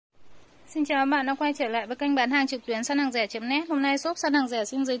Xin chào các bạn đã quay trở lại với kênh bán hàng trực tuyến Sanhangre.net. Hôm nay shop Sanhangre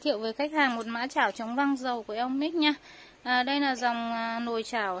xin giới thiệu với khách hàng một mã chảo chống văng dầu của Elmich nha. Đây là dòng nồi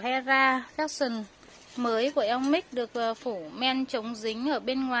chảo Hera Fashion mới của Elmich, được phủ men chống dính ở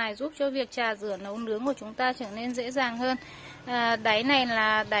bên ngoài, giúp cho việc trà rửa nấu nướng của chúng ta trở nên dễ dàng hơn. Đáy này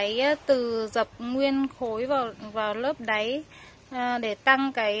là đáy từ dập nguyên khối vào lớp đáy để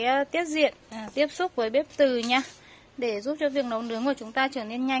tăng cái tiết diện tiếp xúc với bếp từ nha, để giúp cho việc nấu nướng của chúng ta trở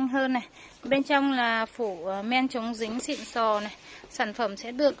nên nhanh hơn này. Bên trong là phủ men chống dính xịn sò này. Sản phẩm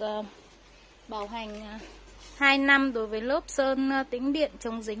sẽ được bảo hành 2 năm đối với lớp sơn tĩnh điện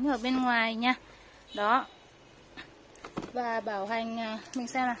chống dính ở bên ngoài nha. Đó. Và bảo hành mình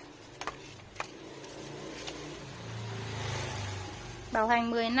xem nào. Bảo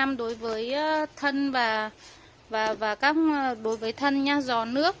hành 10 năm đối với thân và các đối với thân nha, giò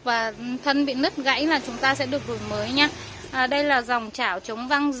nước và thân bị nứt gãy là chúng ta sẽ được đổi mới nha. Đây là dòng chảo chống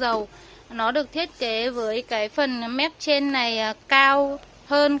văng dầu. Nó được thiết kế với cái phần mép trên này cao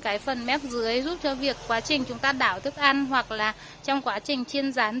hơn cái phần mép dưới, giúp cho việc quá trình chúng ta đảo thức ăn hoặc là trong quá trình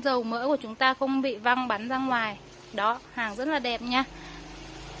chiên rán dầu mỡ của chúng ta không bị văng bắn ra ngoài. Đó, hàng rất là đẹp nha.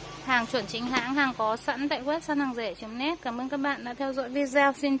 Hàng chuẩn chính hãng, hàng có sẵn tại web Sanhangre.net. Cảm ơn các bạn đã theo dõi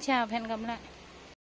video. Xin chào và hẹn gặp lại.